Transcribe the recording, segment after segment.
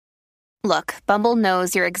Look, Bumble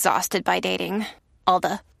knows you're exhausted by dating. All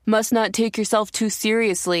the must not take yourself too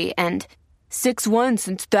seriously and 6'1"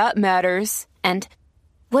 since that matters. And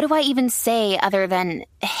what do I even say other than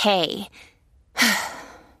hey?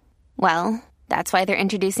 Well, that's why they're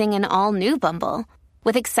introducing an all-new Bumble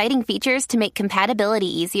with exciting features to make compatibility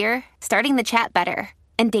easier, starting the chat better,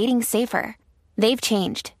 and dating safer. They've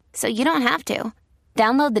changed, so you don't have to.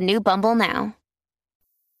 Download the new Bumble now.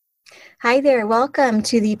 Hi there. Welcome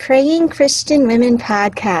to the Praying Christian Women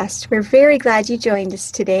podcast. We're very glad you joined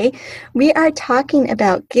us today. We are talking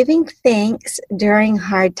about giving thanks during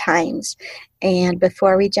hard times. And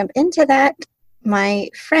before we jump into that, my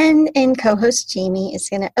friend and co-host Jamie is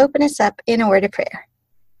going to open us up in a word of prayer.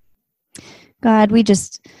 God, we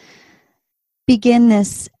just begin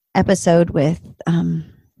this episode with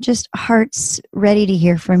just hearts ready to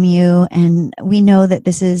hear from you. And we know that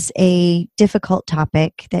this is a difficult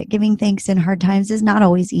topic, that giving thanks in hard times is not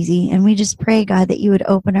always easy. And we just pray, God, that you would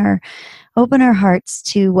open our hearts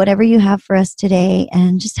to whatever you have for us today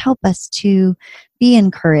and just help us to be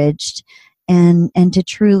encouraged and to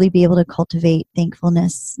truly be able to cultivate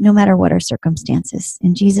thankfulness no matter what our circumstances.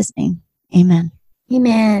 In Jesus' name, amen.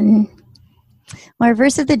 Amen. Well, our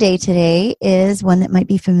verse of the day today is one that might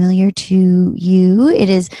be familiar to you. It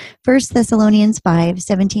is 1 Thessalonians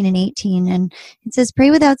 5:17 and 18, and it says,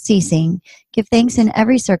 "Pray without ceasing, give thanks in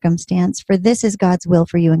every circumstance, for this is God's will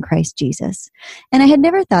for you in Christ Jesus." And I had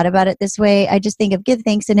never thought about it this way. I just think of give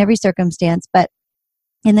thanks in every circumstance, but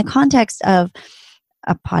in the context of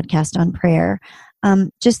a podcast on prayer,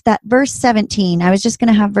 just that verse 17, I was just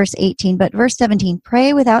going to have verse 18, but verse 17,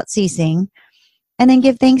 pray without ceasing, and then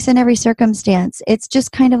give thanks in every circumstance. It's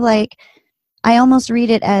just kind of like, I almost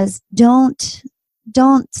read it as don't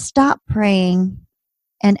stop praying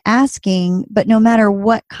and asking, but no matter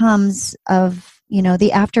what comes of,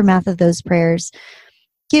 the aftermath of those prayers,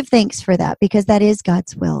 give thanks for that, because that is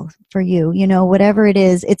God's will for you. Whatever it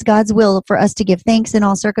is, it's God's will for us to give thanks in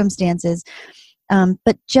all circumstances.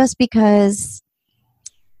 But just because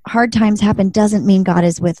hard times happen doesn't mean God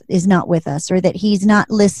is not with us, or that he's not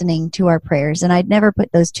listening to our prayers. And I'd never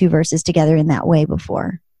put those two verses together in that way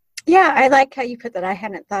before. Yeah, I like how you put that. I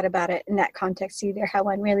hadn't thought about it in that context either, how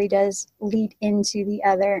one really does lead into the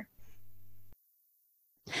other.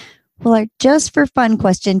 Well, our just for fun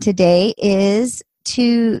question today is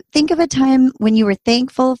to think of a time when you were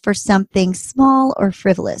thankful for something small or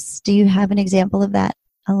frivolous. Do you have an example of that,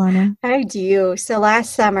 Alana? I do. So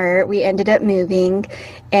last summer, we ended up moving,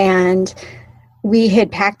 and we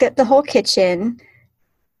had packed up the whole kitchen,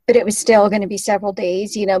 but it was still going to be several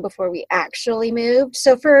days, before we actually moved.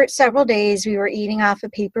 So for several days, we were eating off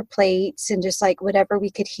of paper plates and just like whatever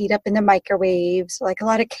we could heat up in the microwave. So like a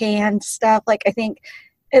lot of canned stuff. Like I think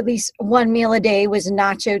at least one meal a day was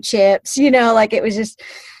nacho chips, like it was just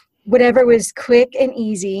whatever was quick and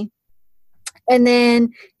easy. And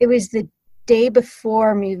then it was the day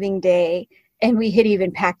before moving day, and we had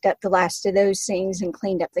even packed up the last of those things and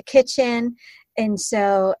cleaned up the kitchen. And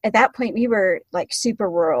so at that point we were like super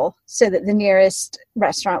rural, so that the nearest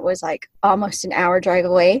restaurant was like almost an hour drive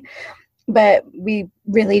away, but we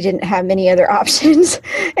really didn't have many other options.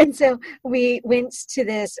 And so we went to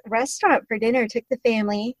this restaurant for dinner, took the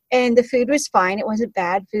family, and the food was fine. It wasn't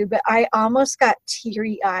bad food, but I almost got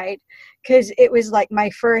teary-eyed because it was like my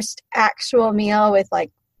first actual meal with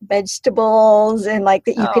like vegetables and like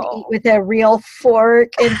that you could eat with a real fork.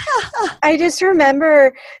 And I just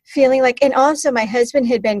remember feeling like, and also my husband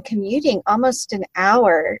had been commuting almost an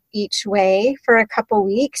hour each way for a couple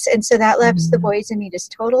weeks. And so that left the boys and me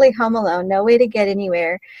just totally home alone, no way to get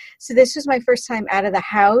anywhere. So this was my first time out of the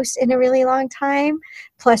house in a really long time,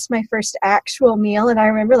 plus my first actual meal. And I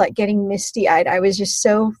remember like getting misty eyed. I was just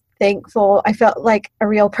so thankful. I felt like a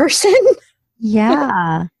real person.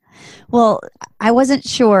 Yeah. Well, I wasn't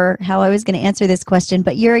sure how I was going to answer this question,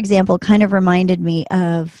 but your example kind of reminded me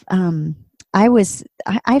of,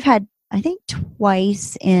 I've had, I think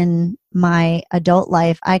twice in my adult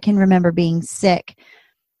life, I can remember being sick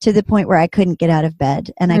to the point where I couldn't get out of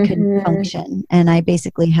bed and I couldn't function. And I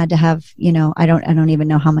basically had to have, I don't even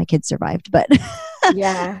know how my kids survived, but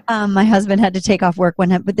yeah, my husband had to take off work one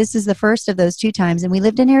time, but this is the first of those two times. And we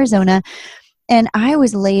lived in Arizona, and I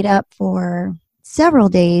was laid up for several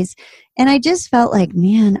days. And I just felt like,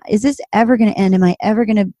 man, is this ever going to end? Am I ever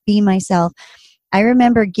going to be myself? I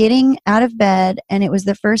remember getting out of bed, and it was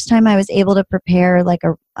the first time I was able to prepare like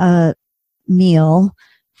a meal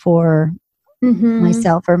for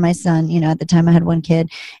myself or my son. At the time I had one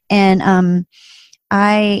kid. And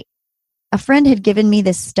a friend had given me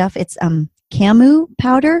this stuff. It's camu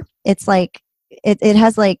powder. It's like it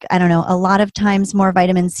has like, I don't know, a lot of times more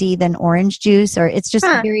vitamin C than orange juice, or it's just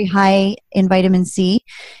very high in vitamin C.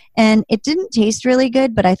 And it didn't taste really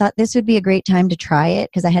good, but I thought this would be a great time to try it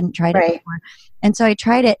because I hadn't tried it before. And so I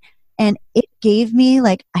tried it, and it gave me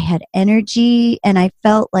like, I had energy, and I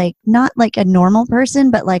felt like not like a normal person,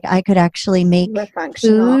 but like I could actually make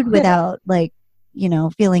food without like,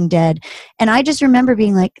 feeling dead. And I just remember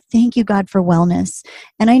being like, thank you, God, for wellness.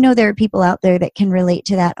 And I know there are people out there that can relate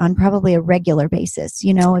to that on probably a regular basis.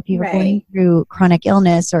 If you're going through chronic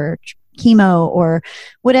illness or chemo or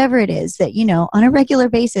whatever it is that, on a regular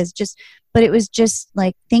basis, but it was just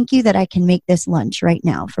like, thank you that I can make this lunch right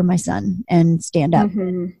now for my son and stand up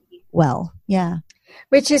well. Yeah.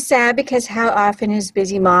 Which is sad because how often is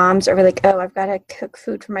busy moms are like, oh, I've got to cook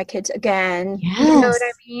food for my kids again. Yes. You know what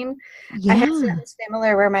I mean? Yeah. I had something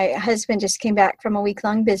similar where my husband just came back from a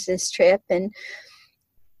week-long business trip, and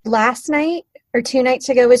last night or 2 nights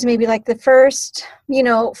ago was maybe like the first,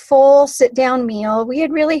 full sit-down meal we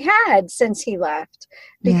had really had since he left.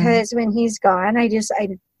 Because when he's gone, I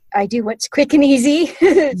do what's quick and easy.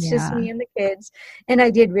 It's just me and the kids. And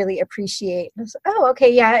I did really appreciate,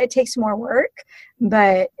 okay, yeah, it takes more work,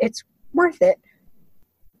 but it's worth it.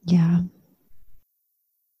 Yeah.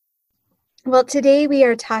 Well, today we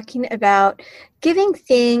are talking about giving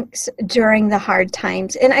thanks during the hard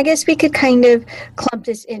times. And I guess we could kind of clump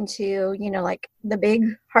this into, like the big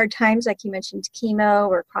hard times, like you mentioned, chemo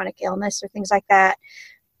or chronic illness or things like that.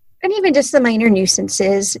 And even just the minor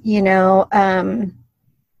nuisances, you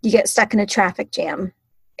get stuck in a traffic jam,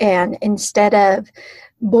 and instead of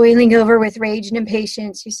boiling over with rage and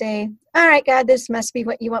impatience, you say, all right, God, this must be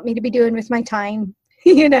what you want me to be doing with my time,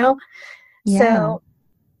 Yeah. So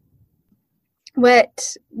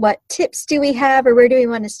what tips do we have, or where do we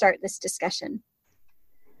want to start this discussion?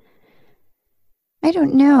 I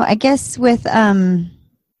don't know. I guess with, I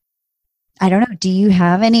don't know. Do you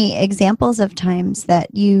have any examples of times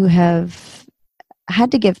that you have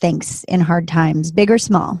had to give thanks in hard times, big or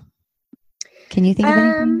small? Can you think of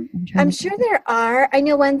anything? I'm sure there are. I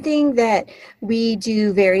know one thing that we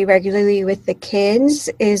do very regularly with the kids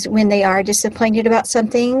is when they are disappointed about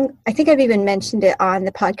something. I think I've even mentioned it on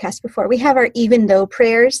the podcast before. We have our even though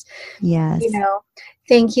prayers. Yes.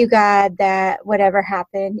 Thank you, God, that whatever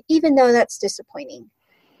happened, even though that's disappointing.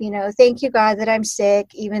 Thank you, God, that I'm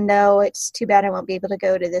sick, even though it's too bad I won't be able to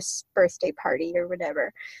go to this birthday party or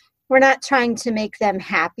whatever. We're not trying to make them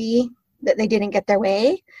happy that they didn't get their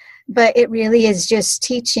way, but it really is just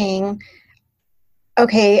teaching,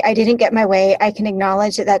 okay, I didn't get my way. I can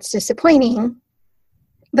acknowledge that that's disappointing,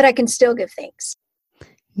 but I can still give thanks.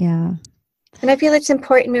 Yeah. And I feel it's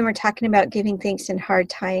important when we're talking about giving thanks in hard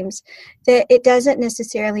times that it doesn't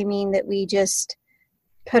necessarily mean that we just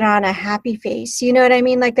put on a happy face. You know what I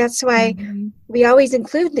mean? Like, that's why we always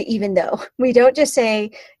include the even though. We don't just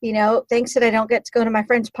say, thanks that I don't get to go to my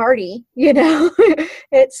friend's party.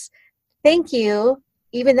 It's thank you,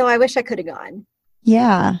 even though I wish I could have gone.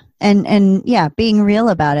 Yeah. And yeah, being real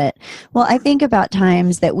about it. Well, I think about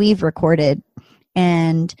times that we've recorded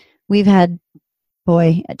and we've had,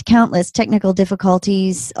 countless technical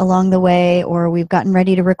difficulties along the way, or we've gotten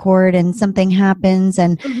ready to record and something happens.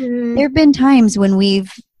 And there have been times when we've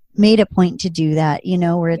made a point to do that,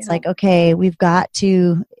 where it's like, okay, we've got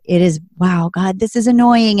to, it is, wow, God, this is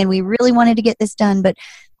annoying. And we really wanted to get this done, but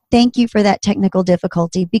thank you for that technical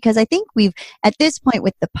difficulty, because I think we've, at this point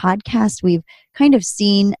with the podcast, we've kind of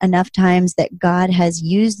seen enough times that God has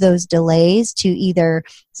used those delays to either,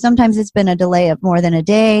 sometimes it's been a delay of more than a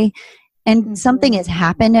day, and something has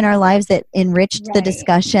happened in our lives that enriched the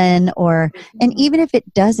discussion, or, and even if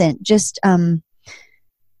it doesn't, just, I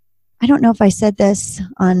don't know if I said this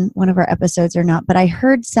on one of our episodes or not, but I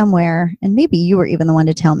heard somewhere, and maybe you were even the one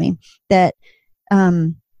to tell me, that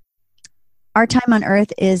our time on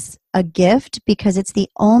earth is a gift because it's the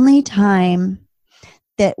only time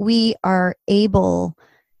that we are able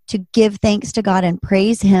to give thanks to God and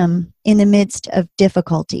praise Him in the midst of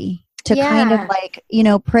difficulty. To kind of like,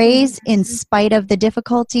 praise in spite of the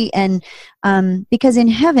difficulty. And because in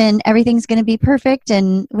heaven, everything's going to be perfect,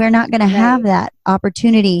 and we're not going to have that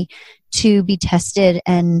opportunity to be tested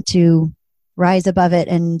and to rise above it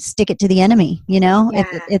and stick it to the enemy,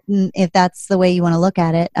 if that's the way you want to look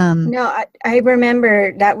at it. No, I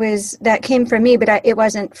remember that came from me, but it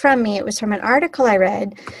wasn't from me. It was from an article I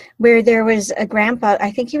read where there was a grandpa, I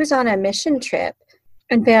think he was on a mission trip,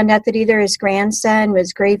 and found out that either his grandson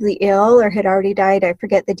was gravely ill or had already died. I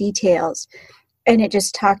forget the details. And it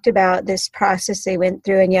just talked about this process they went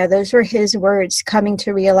through. And those were his words, coming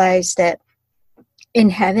to realize that in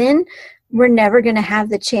heaven, we're never going to have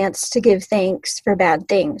the chance to give thanks for bad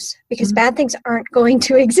things, because bad things aren't going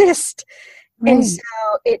to exist. Right. And so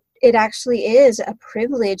it actually is a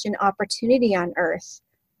privilege and opportunity on earth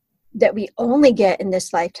that we only get in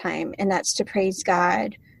this lifetime, and that's to praise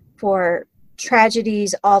God for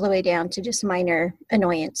tragedies all the way down to just minor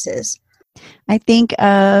annoyances. I think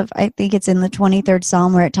it's in the 23rd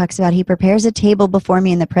Psalm where it talks about he prepares a table before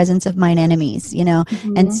me in the presence of mine enemies,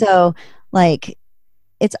 Mm-hmm. And so like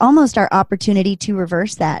it's almost our opportunity to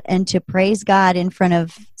reverse that and to praise God in front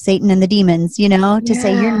of Satan and the demons, to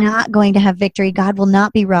say you're not going to have victory. God will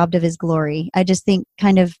not be robbed of his glory. I just think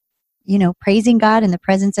kind of, praising God in the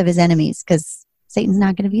presence of his enemies, because Satan's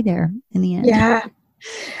not going to be there in the end. Yeah.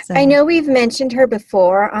 So. I know we've mentioned her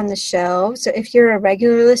before on the show. So if you're a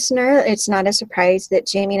regular listener, it's not a surprise that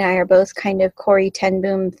Jamie and I are both kind of Corrie ten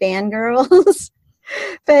Boom fangirls.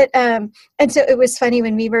 But, and so it was funny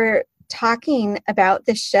when we were talking about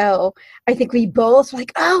the show, I think we both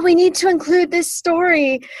like, oh, we need to include this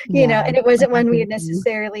story, and it wasn't one we had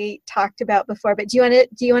necessarily talked about before. But do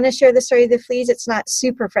you want to share the story of the fleas? It's not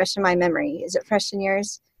super fresh in my memory. Is it fresh in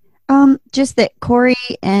yours? Just that Corrie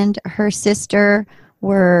and her sister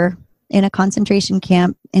were in a concentration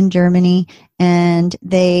camp in Germany, and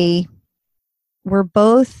they were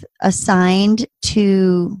both assigned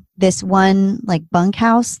to this one like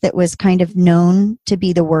bunkhouse that was kind of known to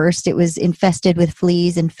be the worst. It was infested with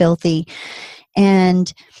fleas and filthy.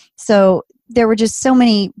 And so there were just so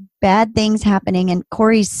many bad things happening. And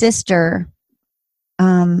Corrie's sister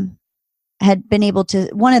one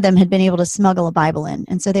of them had been able to smuggle a Bible in.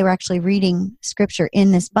 And so they were actually reading scripture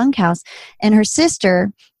in this bunkhouse. And her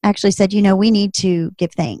sister actually said, we need to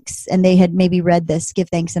give thanks. And they had maybe read this, give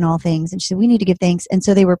thanks in all things. And she said, we need to give thanks. And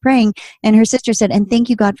so they were praying. And her sister said, and thank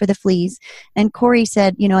you, God, for the fleas. And Corrie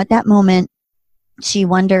said, at that moment, she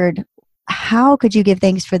wondered, how could you give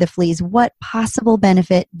thanks for the fleas? What possible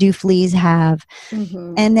benefit do fleas have?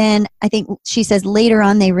 Mm-hmm. And then I think she says later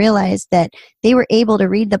on, they realized that they were able to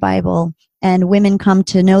read the Bible and women come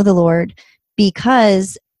to know the Lord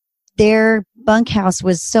because their bunkhouse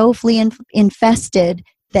was so flea infested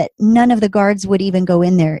that none of the guards would even go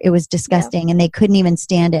in there. It was disgusting, and they couldn't even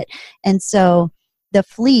stand it. And so the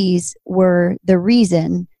fleas were the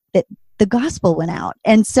reason that the gospel went out.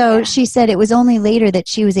 And so she said it was only later that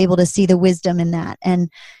she was able to see the wisdom in that. And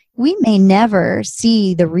we may never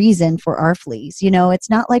see the reason for our fleas. It's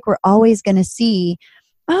not like we're always going to see,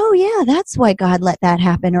 oh yeah, that's why God let that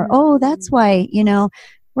happen. Or, oh, that's why,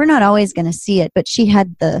 we're not always going to see it. But she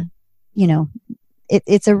had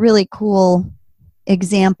it's a really cool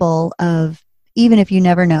example of, even if you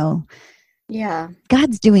never know,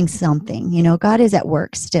 God's doing something, God is at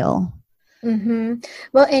work still. Mm-hmm.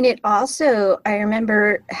 Well, and it also, I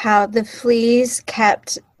remember how the fleas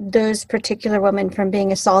kept those particular women from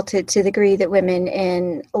being assaulted to the degree that women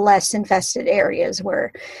in less infested areas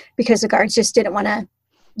were, because the guards just didn't want to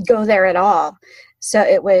go there at all. So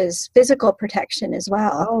it was physical protection as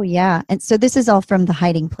well. Oh, yeah. And so this is all from The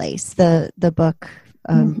Hiding Place, the book.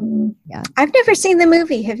 Yeah. I've never seen the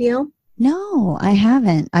movie. Have you? No, I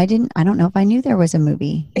haven't. I don't know if I knew there was a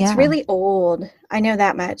movie. It's really old. I know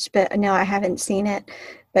that much, but no, I haven't seen it.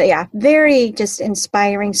 But yeah, very just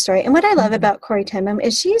inspiring story. And what I love about Corrie ten Boom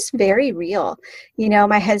is she's very real.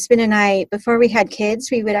 My husband and I, before we had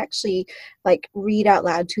kids, we would actually like read out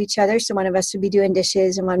loud to each other. So one of us would be doing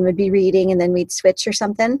dishes and one would be reading, and then we'd switch or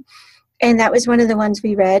something. And that was one of the ones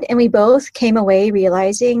we read. And we both came away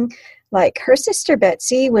realizing like her sister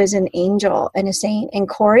Betsy was an angel and a saint, and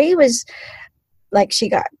Corrie was like, she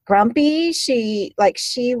got grumpy. She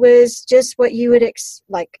was just what you would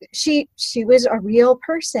she was a real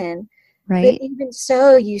person. Right. But even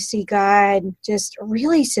so, you see God just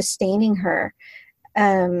really sustaining her.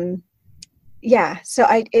 So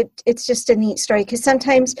it's just a neat story, because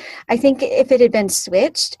sometimes I think if it had been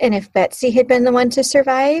switched and if Betsy had been the one to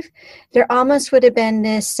survive, there almost would have been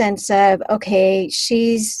this sense of, okay,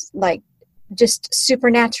 she's like just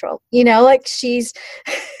supernatural, like she's,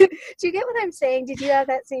 do you get what I'm saying? Did you have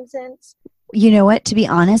that same sense? You know what? To be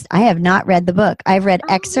honest, I have not read the book. I've read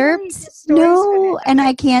excerpts. Really? No, and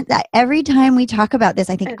I can't. Every time we talk about this,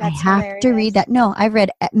 I think I have to read that. No, I've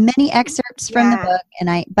read many excerpts from the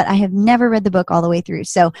book, but I have never read the book all the way through.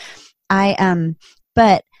 So,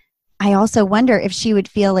 but I also wonder if she would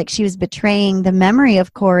feel like she was betraying the memory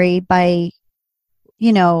of Corrie by,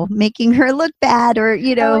 making her look bad or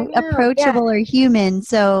approachable or human.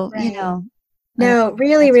 So no,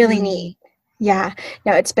 really, really neat. Yeah,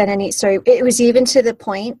 no, it's been a neat story. It was even to the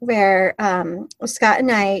point where Scott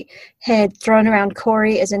and I had thrown around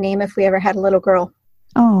Corrie as a name if we ever had a little girl.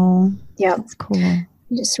 Oh, yeah, that's cool.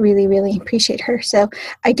 Just really, really appreciate her. So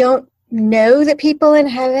I don't know that people in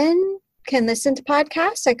heaven can listen to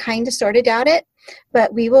podcasts. I kind of sort of doubt it.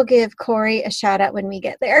 but we will give Corey a shout out when we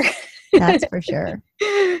get there. That's for sure.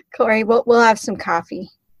 Corey, we'll have some coffee,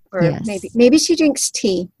 or Yes. maybe she drinks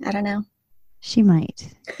tea. I don't know. She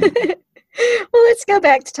might. Well, let's go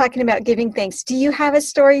back to talking about giving thanks. Do you have a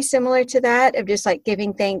story similar to that of just like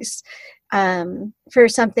giving thanks for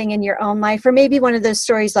something in your own life, or maybe one of those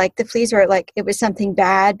stories like the fleas where like it was something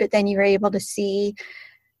bad, but then you were able to see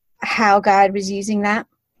how God was using that?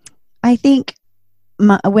 I think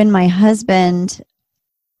when my husband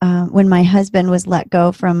was let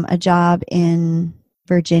go from a job in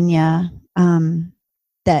Virginia,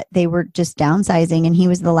 that they were just downsizing, and he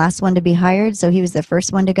was the last one to be hired, so he was the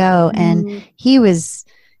first one to go, and he was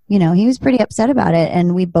pretty upset about it,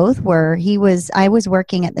 and we both were. I was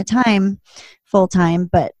working at the time full time,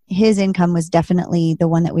 but his income was definitely the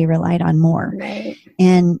one that we relied on more. Right.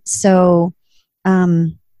 And so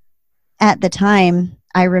at the time,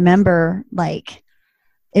 I remember like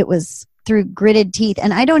it was through gritted teeth,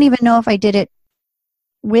 and I don't even know if I did it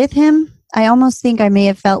with him. I almost think I may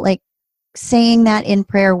have felt like saying that in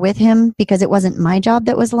prayer with him, because it wasn't my job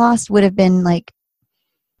that was lost, would have been like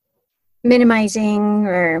minimizing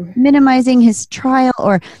his trial,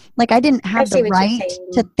 or like I didn't have the right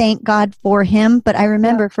to thank God for him. But I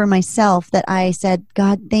remember for myself that I said,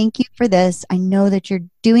 God, thank you for this. I know that you're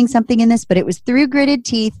doing something in this, but it was through gritted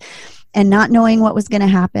teeth and not knowing what was going to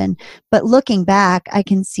happen. But looking back, I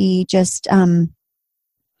can see just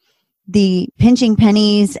the pinching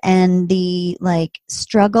pennies and the like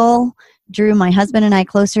struggle drew my husband and I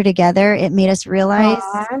closer together. It made us realize,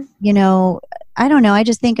 I don't know. I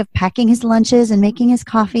just think of packing his lunches and making his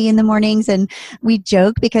coffee in the mornings. And we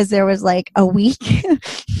joke because there was like a week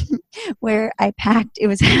where I packed. It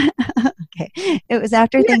was okay. It was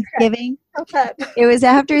after Thanksgiving. It was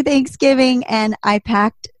after Thanksgiving, and I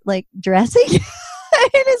packed like dressing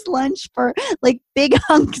in his lunch, for like big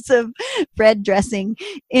hunks of bread dressing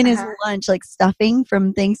in his lunch, like stuffing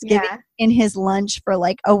from Thanksgiving in his lunch for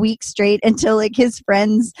like a week straight, until like his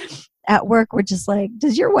friends at work were just like,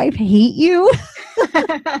 does your wife hate you?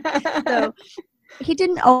 So he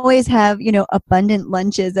didn't always have, abundant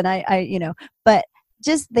lunches, and I but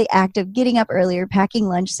just the act of getting up earlier, packing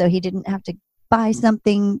lunch so he didn't have to buy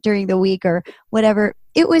something during the week or whatever.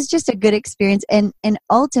 It was just a good experience. And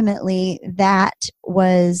ultimately that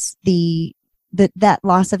was that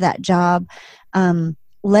loss of that job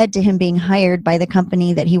led to him being hired by the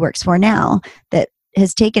company that he works for now, that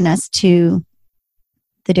has taken us to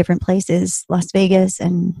the different places, Las Vegas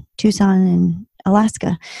and Tucson and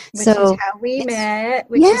Alaska. Which is how we met,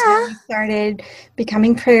 which is how we started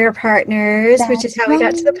becoming prayer partners, which is how we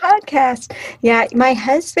got to the podcast. Yeah, my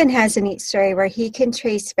husband has a neat story where he can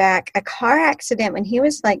trace back a car accident when he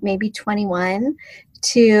was like maybe 21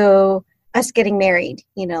 to us getting married,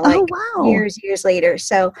 years later.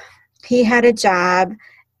 So he had a job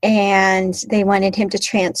and they wanted him to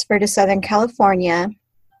transfer to Southern California.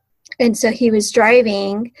 And so he was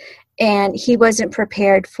driving and he wasn't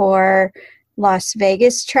prepared for Las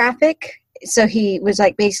Vegas traffic. So he was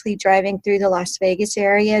like basically driving through the Las Vegas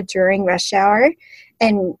area during rush hour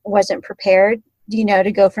and wasn't prepared,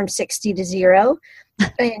 to go from 60 to 0,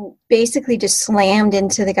 and basically just slammed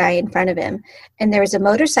into the guy in front of him. And there was a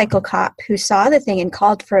motorcycle cop who saw the thing and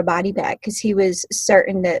called for a body bag because he was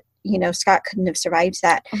certain that, Scott couldn't have survived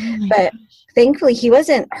that. But thankfully he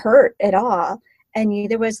wasn't hurt at all. And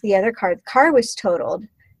neither was the other car. The car was totaled,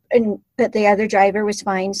 but the other driver was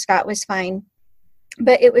fine. Scott was fine.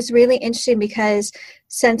 But it was really interesting because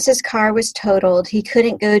since his car was totaled, he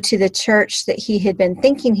couldn't go to the church that he had been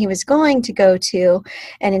thinking he was going to go to,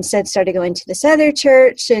 and instead started going to this other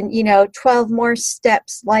church. And, 12 more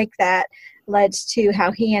steps like that led to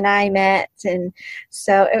how he and I met. And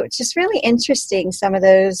so it was just really interesting, some of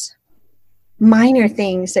those minor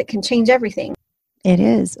things that can change everything. It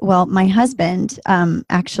is. Well, my husband,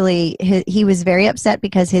 actually, he was very upset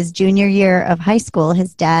because his junior year of high school,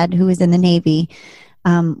 his dad, who was in the Navy,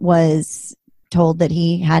 was told that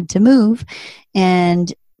he had to move.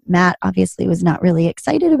 And Matt obviously was not really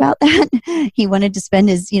excited about that. He wanted to spend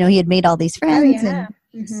he had made all these friends.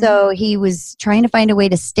 And so he was trying to find a way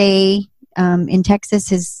to stay in Texas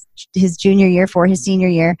his junior year for his senior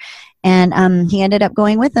year. And he ended up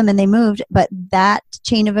going with them and they moved. But that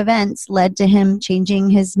chain of events led to him changing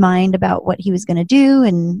his mind about what he was going to do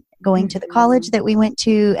and going to the college that we went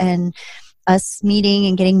to and us meeting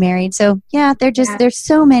and getting married. So there's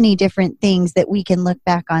so many different things that we can look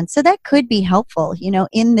back on. So that could be helpful,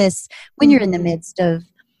 in this, when you're in the midst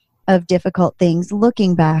of difficult things,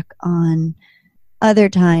 looking back on other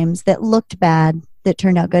times that looked bad that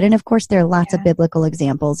turned out good. And of course there are lots of biblical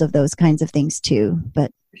examples of those kinds of things too,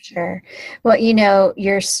 but Sure. Well,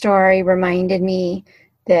 your story reminded me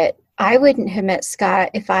that I wouldn't have met Scott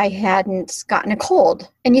if I hadn't gotten a cold.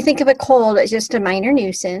 And you think of a cold as just a minor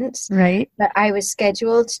nuisance. Right. But I was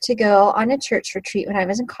scheduled to go on a church retreat when I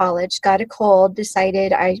was in college, got a cold,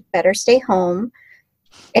 decided I better stay home.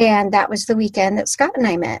 And that was the weekend that Scott and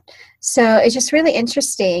I met. So it's just really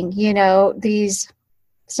interesting, these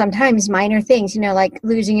sometimes minor things, like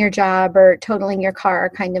losing your job or totaling your car are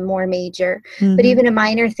kind of more major. Mm-hmm. But even a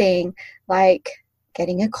minor thing like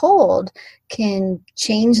getting a cold can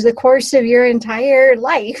change the course of your entire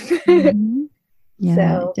life. Mm-hmm. Yeah,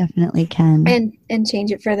 So, it definitely can. And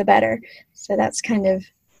change it for the better. So that's kind of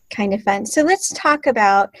fun. So let's talk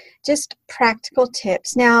about just practical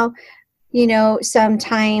tips. Now,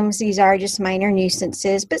 sometimes these are just minor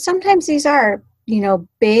nuisances, but sometimes these are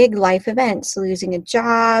big life events, losing a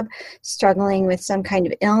job, struggling with some kind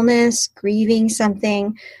of illness, grieving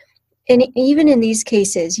something. And even in these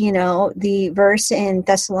cases, the verse in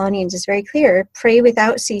Thessalonians is very clear: pray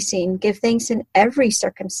without ceasing, give thanks in every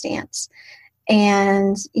circumstance.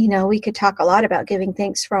 And, we could talk a lot about giving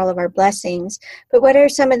thanks for all of our blessings, but what are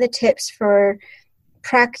some of the tips for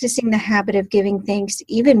practicing the habit of giving thanks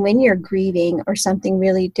even when you're grieving or something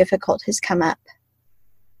really difficult has come up?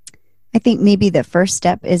 I think maybe the first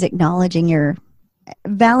step is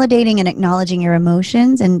validating and acknowledging your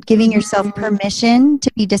emotions and giving yourself permission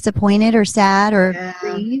to be disappointed or sad or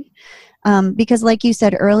grieve. Because like you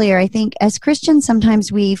said earlier, I think as Christians,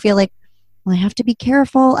 sometimes we feel like, well, I have to be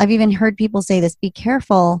careful. I've even heard people say this: be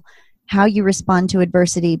careful how you respond to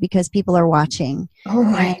adversity because people are watching. Oh,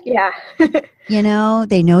 right. Yeah.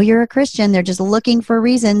 They know you're a Christian. They're just looking for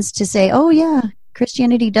reasons to say, oh yeah,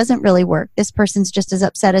 Christianity doesn't really work. This person's just as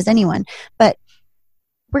upset as anyone. But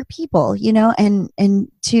we're people, and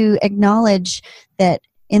to acknowledge that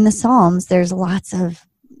in the Psalms, there's lots of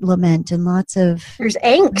lament and there's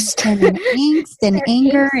angst and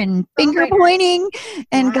anger and finger pointing,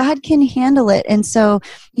 and God can handle it. And so,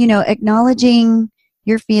 acknowledging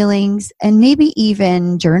your feelings and maybe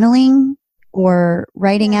even journaling or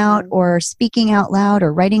writing out or speaking out loud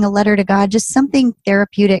or writing a letter to God, just something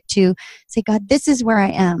therapeutic to say, God, this is where I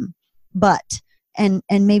am, and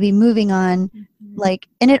maybe moving on.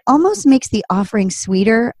 And it almost makes the offering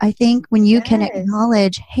sweeter, I think, when you can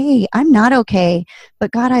acknowledge, hey, I'm not okay,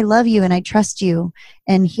 but God, I love you and I trust you.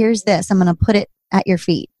 And here's this, I'm going to put it at your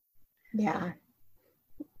feet. Yeah.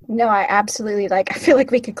 No, I absolutely I feel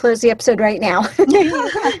like we could close the episode right now.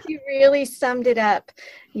 You really summed it up.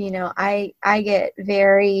 I get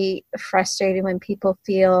very frustrated when people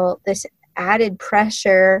feel this added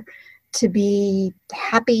pressure to be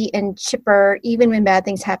happy and chipper, even when bad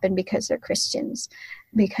things happen, because they're Christians.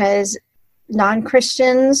 Because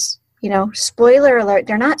non-Christians, spoiler alert,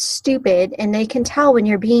 they're not stupid, and they can tell when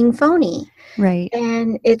you're being phony. Right.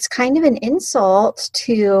 And it's kind of an insult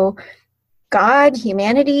to God,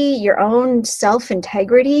 humanity, your own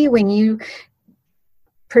self-integrity when you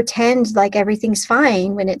pretend like everything's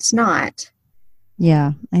fine when it's not.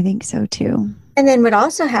 Yeah, I think so too. And then what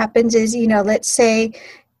also happens is, let's say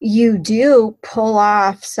you do pull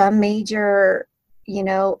off some major,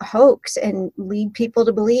 hoax and lead people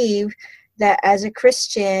to believe that as a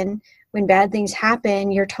Christian, when bad things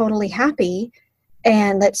happen, you're totally happy.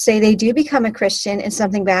 And let's say they do become a Christian and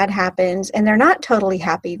something bad happens and they're not totally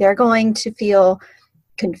happy. They're going to feel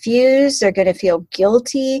confused. They're going to feel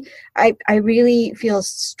guilty. I really feel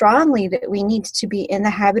strongly that we need to be in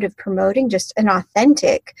the habit of promoting just an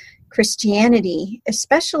authentic Christianity,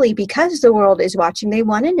 especially because the world is watching. They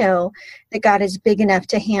want to know that God is big enough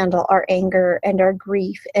to handle our anger and our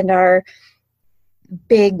grief and our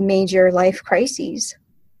big major life crises.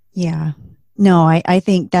 Yeah. No, I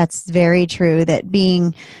think that's very true, that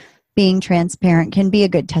being transparent can be a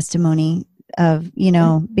good testimony of,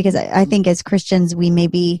 because I think as Christians, we may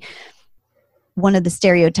be, one of the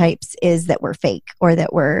stereotypes is that we're fake or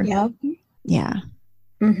that we're, yeah.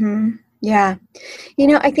 Mm-hmm. Yeah.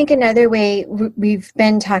 I think another way we've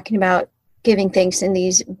been talking about giving thanks in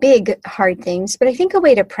these big, hard things, but I think a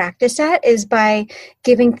way to practice that is by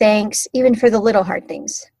giving thanks even for the little hard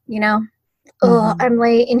things, Oh, I'm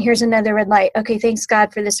late and here's another red light. Okay, thanks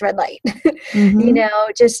God for this red light. Mm-hmm. The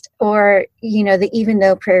even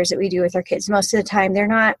though prayers that we do with our kids. Most of the time, they're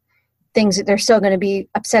not things that they're still going to be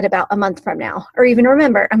upset about a month from now or even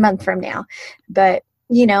remember a month from now. But,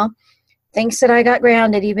 thanks that I got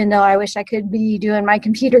grounded, even though I wish I could be doing my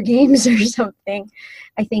computer games or something.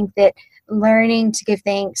 I think that learning to give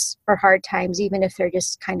thanks for hard times, even if they're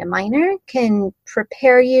just kind of minor, can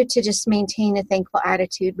prepare you to just maintain a thankful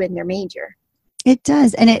attitude when they're major. It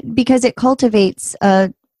does. And because it cultivates,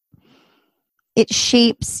 it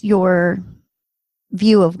shapes your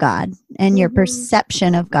view of God and your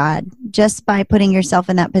perception of God just by putting yourself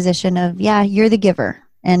in that position of, yeah, you're the giver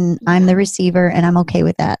and I'm the receiver and I'm okay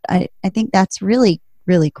with that. I think that's really,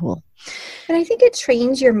 really cool. And I think it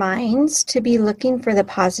trains your minds to be looking for the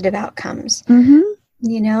positive outcomes.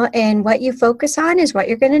 And what you focus on is what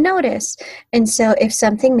you're going to notice. And so if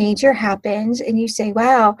something major happens and you say,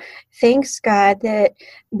 wow, thanks God that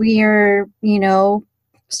we are,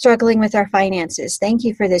 struggling with our finances. Thank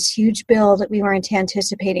you for this huge bill that we weren't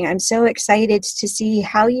anticipating. I'm so excited to see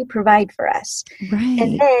how you provide for us. Right.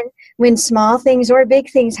 And then when small things or big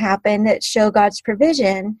things happen that show God's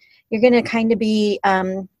provision, you're going to kind of be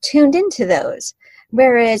tuned into those.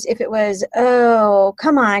 Whereas if it was, oh,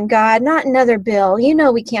 come on, God, not another bill.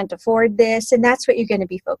 We can't afford this. And that's what you're going to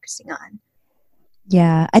be focusing on.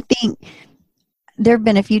 Yeah, I think there have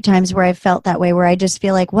been a few times where I've felt that way, where I just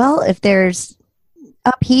feel like, well, if there's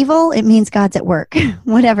upheaval, it means God's at work,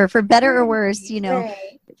 whatever, for better or worse, Right.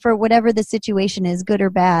 for whatever the situation is, good or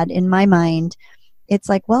bad, in my mind, it's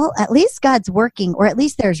like, well, at least God's working, or at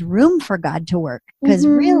least there's room for God to work. Because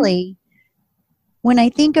really, when I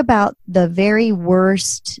think about the very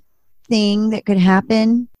worst thing that could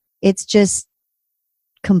happen, it's just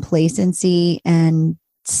complacency and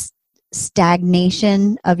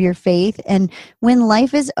stagnation of your faith. And when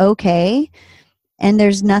life is okay and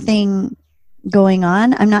there's nothing going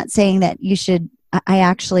on, I'm not saying that you should.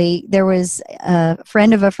 There was a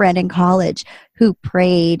friend of a friend in college who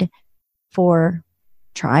prayed for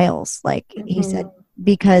trials, like he said,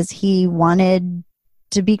 because he wanted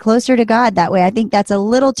to be closer to God that way. I think that's a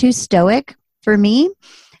little too stoic for me,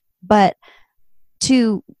 but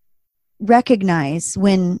to recognize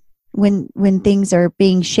when things are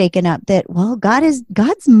being shaken up, that, well, God's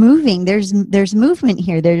moving. There's movement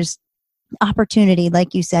here. There's opportunity,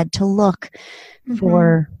 like you said, to look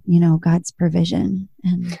for, God's provision.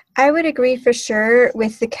 And I would agree for sure,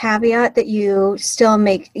 with the caveat that you still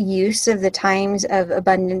make use of the times of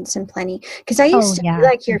abundance and plenty. Because I used to be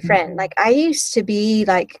like your friend. Like I used to be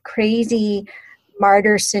like crazy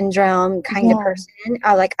martyr syndrome kind of person.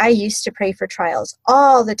 I used to pray for trials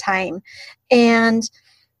all the time. And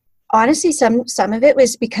honestly, some of it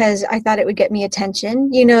was because I thought it would get me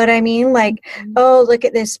attention. You know what I mean? Like, oh, look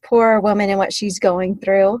at this poor woman and what she's going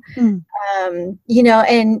through.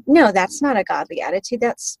 And no, that's not a godly attitude.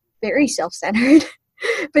 That's very self-centered.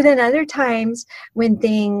 But then other times when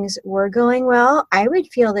things were going well, I would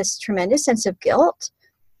feel this tremendous sense of guilt.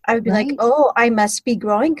 I would be like, oh, I must be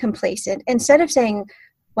growing complacent. Instead of saying,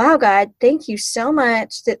 wow, God, thank you so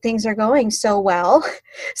much that things are going so well,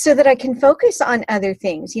 so that I can focus on other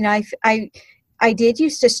things. I did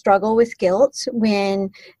used to struggle with guilt when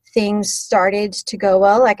things started to go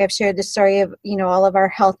well. Like I've shared the story of, all of our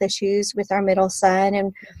health issues with our middle son.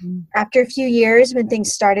 And after a few years, when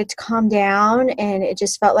things started to calm down and it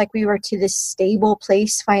just felt like we were to this stable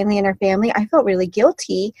place finally in our family, I felt really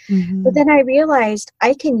guilty. But then I realized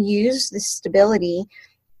I can use this stability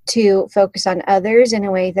to focus on others in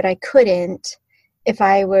a way that I couldn't if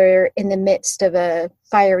I were in the midst of a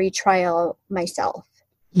fiery trial myself.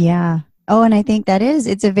 Yeah. Oh, and I think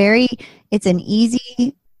it's an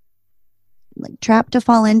easy trap to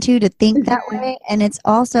fall into, to think that way. And it's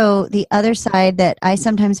also the other side that I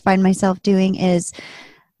sometimes find myself doing is,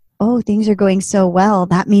 oh, things are going so well,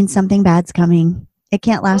 that means something bad's coming. It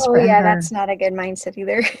can't last forever. Oh, yeah, that's not a good mindset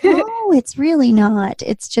either. No, it's really not.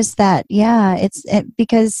 It's just that,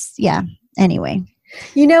 anyway.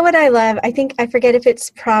 You know what I love? I forget if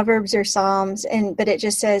it's Proverbs or Psalms, but it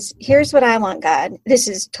just says, here's what I want, God. This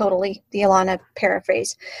is totally the Alana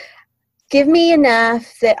paraphrase. Give me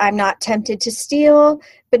enough that I'm not tempted to steal,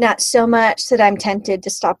 but not so much that I'm tempted to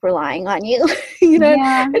stop relying on you.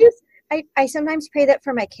 Yeah. I sometimes pray that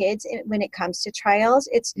for my kids when it comes to trials.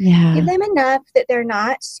 It's give them enough that they're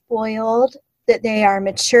not spoiled, that they are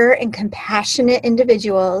mature and compassionate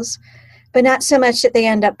individuals, but not so much that they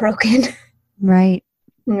end up broken. Right.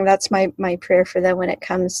 That's my prayer for them when it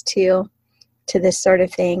comes to this sort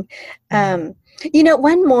of thing.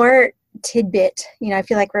 One more tidbit. I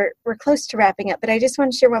feel like we're close to wrapping up, but I just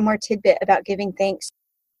want to share one more tidbit about giving thanks.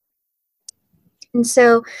 And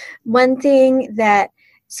so one thing that,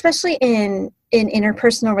 especially in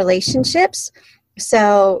interpersonal relationships,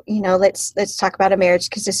 so let's talk about a marriage,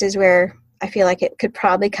 because this is where I feel like it could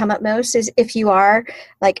probably come up most, is if you are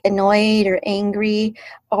like annoyed or angry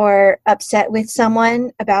or upset with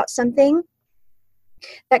someone about something,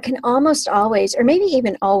 that can almost always, or maybe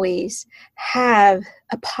even always, have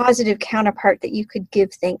a positive counterpart that you could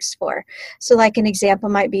give thanks for. So like an example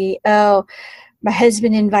might be, oh, my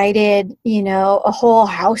husband invited, a whole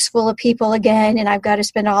house full of people again, and I've got to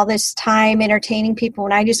spend all this time entertaining people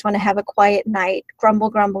when I just want to have a quiet night. Grumble,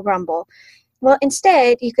 grumble, grumble. Well,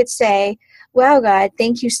 instead, you could say, wow, God,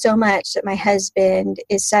 thank you so much that my husband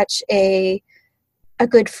is such a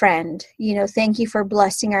good friend. Thank you for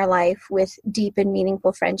blessing our life with deep and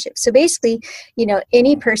meaningful friendships. So basically,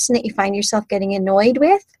 any person that you find yourself getting annoyed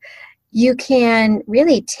with, you can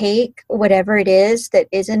really take whatever it is that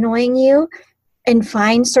is annoying you and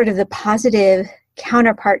find sort of the positive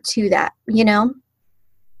counterpart to that,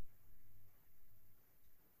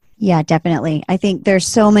 Yeah, definitely. I think there's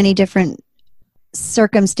so many different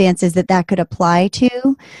circumstances that could apply to.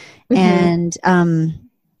 Mm-hmm. And,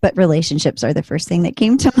 but relationships are the first thing that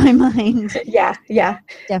came to my mind. Yeah.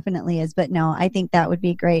 Definitely is. But no, I think that would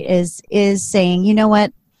be great is saying, you know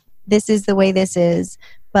what, this is the way this is,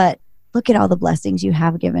 but look at all the blessings you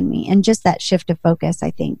have given me. And just that shift of focus, I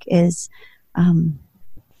think, is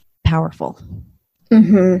powerful.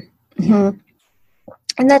 Mm-hmm. Mm-hmm.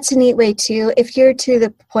 And that's a neat way too. If you're to the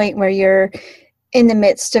point where you're in the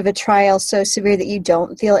midst of a trial so severe that you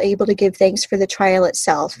don't feel able to give thanks for the trial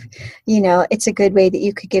itself, it's a good way that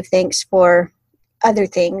you could give thanks for other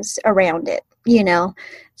things around it,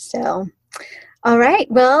 So, all right.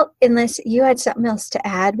 Well, unless you had something else to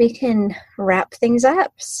add, we can wrap things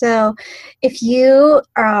up. So if you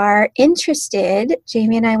are interested,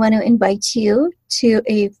 Jamie and I want to invite you to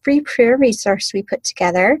a free prayer resource we put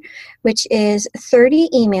together, which is 30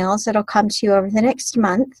 emails that'll come to you over the next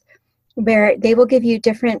month, where they will give you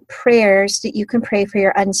different prayers that you can pray for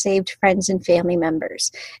your unsaved friends and family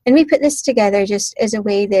members. And we put this together just as a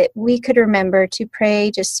way that we could remember to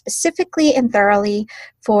pray just specifically and thoroughly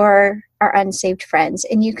for our unsaved friends.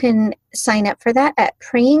 And you can sign up for that at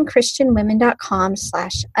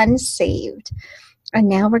prayingchristianwomen.com/unsaved. And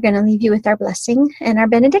now we're going to leave you with our blessing and our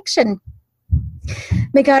benediction.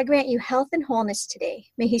 May God grant you health and wholeness today.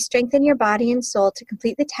 May He strengthen your body and soul to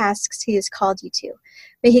complete the tasks He has called you to.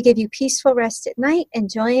 May He give you peaceful rest at night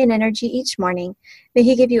and joy and energy each morning. May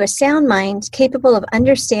He give you a sound mind capable of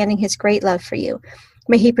understanding His great love for you.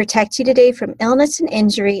 May He protect you today from illness and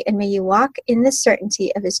injury, and may you walk in the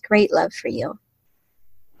certainty of His great love for you.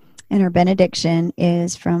 And our benediction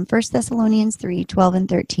is from 1 Thessalonians 3:12 and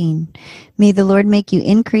 13. May the Lord make you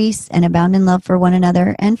increase and abound in love for one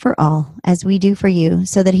another and for all, as we do for you,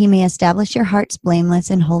 so that He may establish your hearts blameless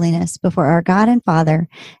in holiness before our God and Father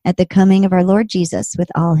at the coming of our Lord Jesus with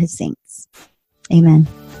all His saints. Amen.